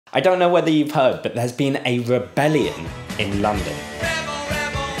I don't know whether you've heard, but there's been a rebellion in London.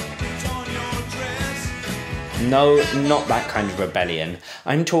 No, not that kind of rebellion.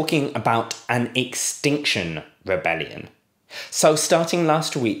 I'm talking about an Extinction Rebellion. So starting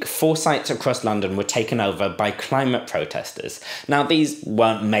last week, 4 sites across London were taken over by climate protesters. Now these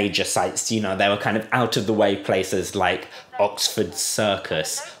weren't major sites, they were kind of out of the way places like Oxford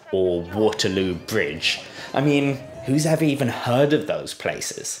Circus or Waterloo Bridge. I mean, who's ever even heard of those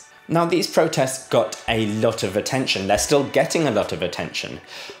places? Now these protests got a lot of attention, they're still getting a lot of attention.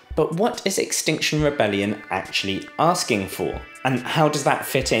 But what is Extinction Rebellion actually asking for? And how does that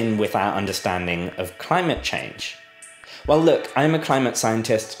fit in with our understanding of climate change? Well look, I'm a climate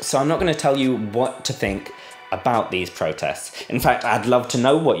scientist, so I'm not going to tell you what to think about these protests. In fact, I'd love to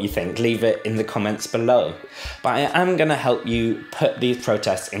know what you think, leave it in the comments below. But I am going to help you put these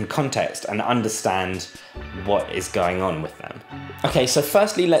protests in context and understand what is going on with them. Okay, so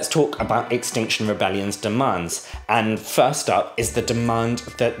firstly let's talk about Extinction Rebellion's demands. And first up is the demand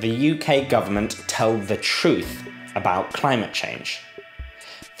that the UK government tell the truth about climate change.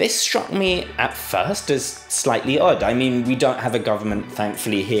 This struck me at first as slightly odd. I mean, we don't have a government,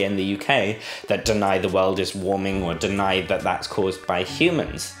 thankfully, here in the UK that deny the world is warming or deny that that's caused by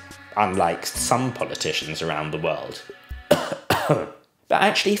humans, unlike some politicians around the world. But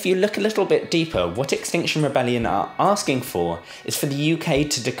actually, if you look a little bit deeper, what Extinction Rebellion are asking for is for the UK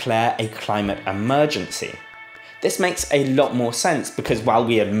to declare a climate emergency. This makes a lot more sense because while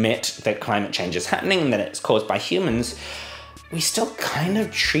we admit that climate change is happening and that it's caused by humans, we still kind of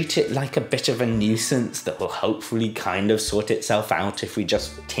treat it like a bit of a nuisance that will hopefully kind of sort itself out if we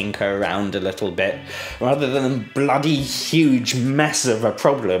just tinker around a little bit, rather than a bloody huge mess of a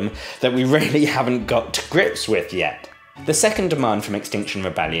problem that we really haven't got to grips with yet. The second demand from Extinction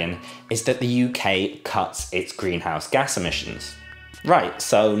Rebellion is that the UK cuts its greenhouse gas emissions. Right,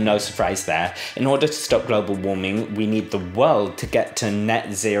 so no surprise there. In order to stop global warming, we need the world to get to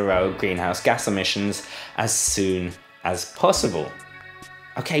net zero greenhouse gas emissions as soon as possible.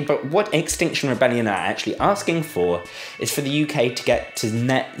 Okay, but what Extinction Rebellion are actually asking for is for the UK to get to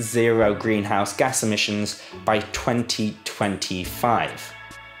net zero greenhouse gas emissions by 2025.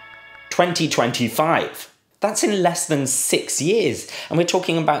 2025! That's in less than 6 years, and we're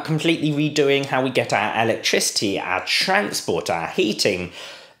talking about completely redoing how we get our electricity, our transport, our heating,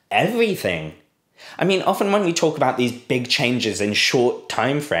 everything. I mean, often when we talk about these big changes in short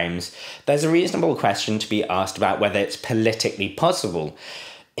time frames, there's a reasonable question to be asked about whether it's politically possible.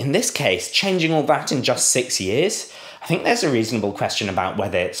 In this case, changing all that in just 6 years, I think there's a reasonable question about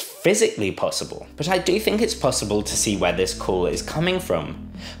whether it's physically possible. But I do think it's possible to see where this call is coming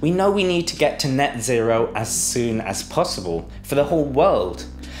from. We know we need to get to net zero as soon as possible for the whole world.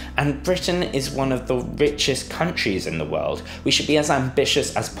 And Britain is one of the richest countries in the world. We should be as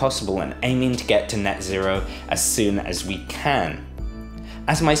ambitious as possible and aiming to get to net zero as soon as we can.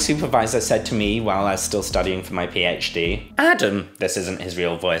 As my supervisor said to me while I was still studying for my PhD, Adam, this isn't his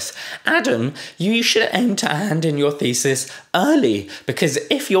real voice, Adam, you should aim to hand in your thesis early, because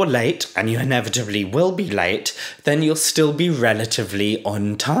if you're late, and you inevitably will be late, then you'll still be relatively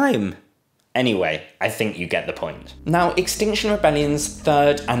on time. Anyway, I think you get the point. Now, Extinction Rebellion's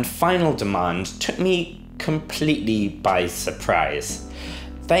third and final demand took me completely by surprise.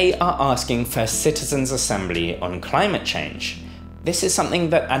 They are asking for a citizens' assembly on climate change. This is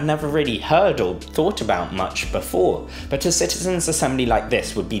something that I'd never really heard or thought about much before, but a citizens' assembly like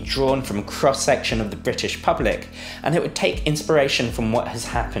this would be drawn from a cross-section of the British public, and it would take inspiration from what has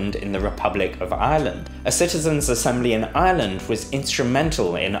happened in the Republic of Ireland. A citizens' assembly in Ireland was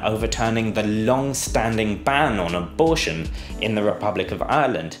instrumental in overturning the long-standing ban on abortion in the Republic of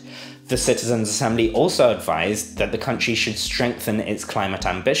Ireland. The citizens' assembly also advised that the country should strengthen its climate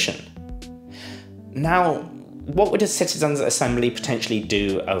ambition. Now, what would a citizens' assembly potentially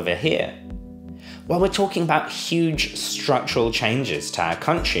do over here? Well, we're talking about huge structural changes to our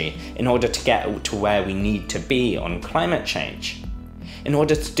country in order to get to where we need to be on climate change. In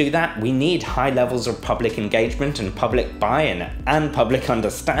order to do that, we need high levels of public engagement and public buy-in and public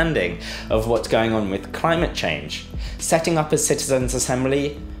understanding of what's going on with climate change. Setting up a citizens'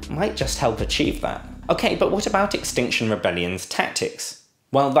 assembly might just help achieve that. Okay, but what about Extinction Rebellion's tactics?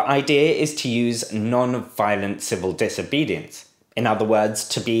 Well, the idea is to use non-violent civil disobedience. In other words,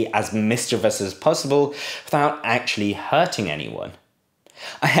 to be as mischievous as possible without actually hurting anyone.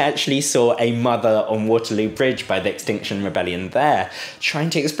 I actually saw a mother on Waterloo Bridge by the Extinction Rebellion there,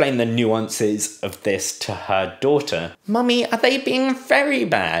 trying to explain the nuances of this to her daughter. Mummy, are they being very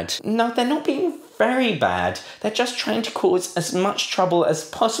bad? No, they're not being very bad. They're just trying to cause as much trouble as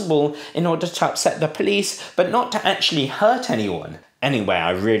possible in order to upset the police, but not to actually hurt anyone. Anyway, I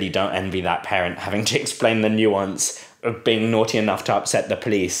really don't envy that parent having to explain the nuance of being naughty enough to upset the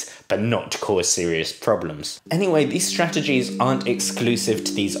police, but not to cause serious problems. Anyway, these strategies aren't exclusive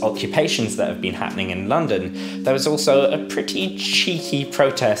to these occupations that have been happening in London. There was also a pretty cheeky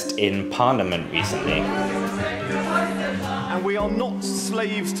protest in Parliament recently. And we are not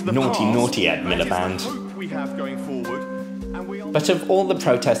slaves to the naughty, past. Naughty, Ed Miliband. Hope we have going forward. But of all the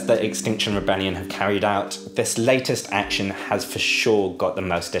protests that Extinction Rebellion have carried out, this latest action has for sure got the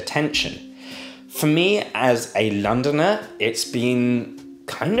most attention. For me, as a Londoner, it's been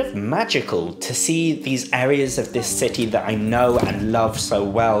kind of magical to see these areas of this city that I know and love so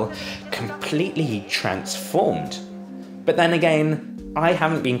well completely transformed. But then again, I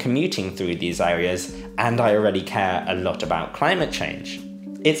haven't been commuting through these areas, and I already care a lot about climate change.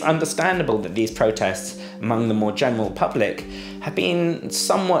 It's understandable that these protests among the more general public have been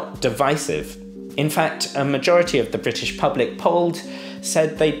somewhat divisive. In fact, a majority of the British public polled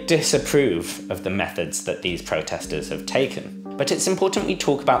said they disapprove of the methods that these protesters have taken. But it's important we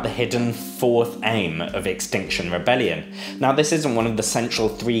talk about the hidden fourth aim of Extinction Rebellion. Now, this isn't one of the central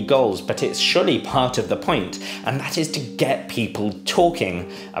 3 goals, but it's surely part of the point, and that is to get people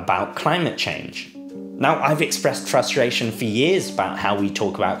talking about climate change. Now, I've expressed frustration for years about how we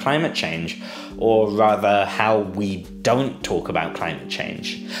talk about climate change, or rather, how we don't talk about climate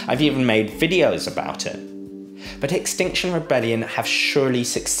change. I've even made videos about it. But Extinction Rebellion have surely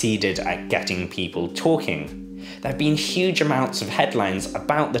succeeded at getting people talking. There have been huge amounts of headlines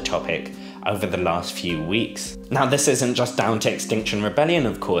about the topic over the last few weeks. Now, this isn't just down to Extinction Rebellion,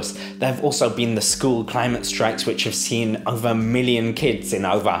 of course. There have also been the school climate strikes, which have seen over 1 million kids in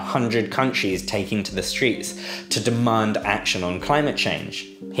over 100 countries taking to the streets to demand action on climate change.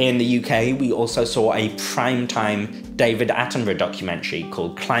 Here in the UK, we also saw a primetime David Attenborough documentary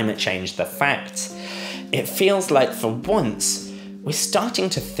called Climate Change: The Facts. It feels like, for once, we're starting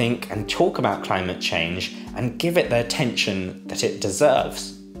to think and talk about climate change and give it the attention that it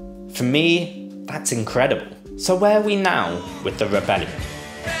deserves. For me, that's incredible. So where are we now with the rebellion?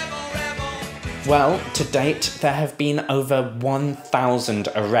 Well, to date, there have been over 1,000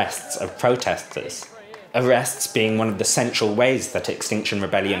 arrests of protesters. Arrests being one of the central ways that Extinction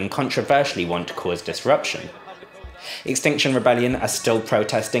Rebellion controversially want to cause disruption. Extinction Rebellion are still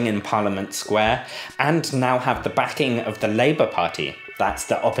protesting in Parliament Square and now have the backing of the Labour Party, that's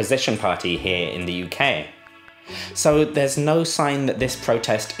the opposition party here in the UK. So there's no sign that this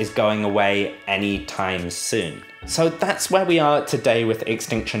protest is going away anytime soon. So that's where we are today with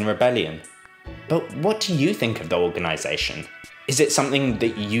Extinction Rebellion. But what do you think of the organisation? Is it something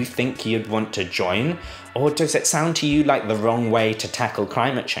that you think you'd want to join, or does it sound to you like the wrong way to tackle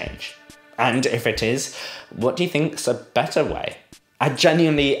climate change? And if it is, what do you think's a better way? I'd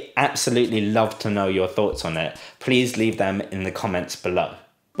genuinely absolutely love to know your thoughts on it. Please leave them in the comments below.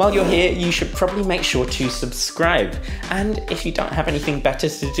 While you're here, you should probably make sure to subscribe. And if you don't have anything better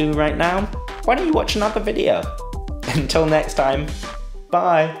to do right now, why don't you watch another video? Until next time,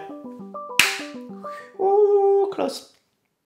 bye. Ooh, close.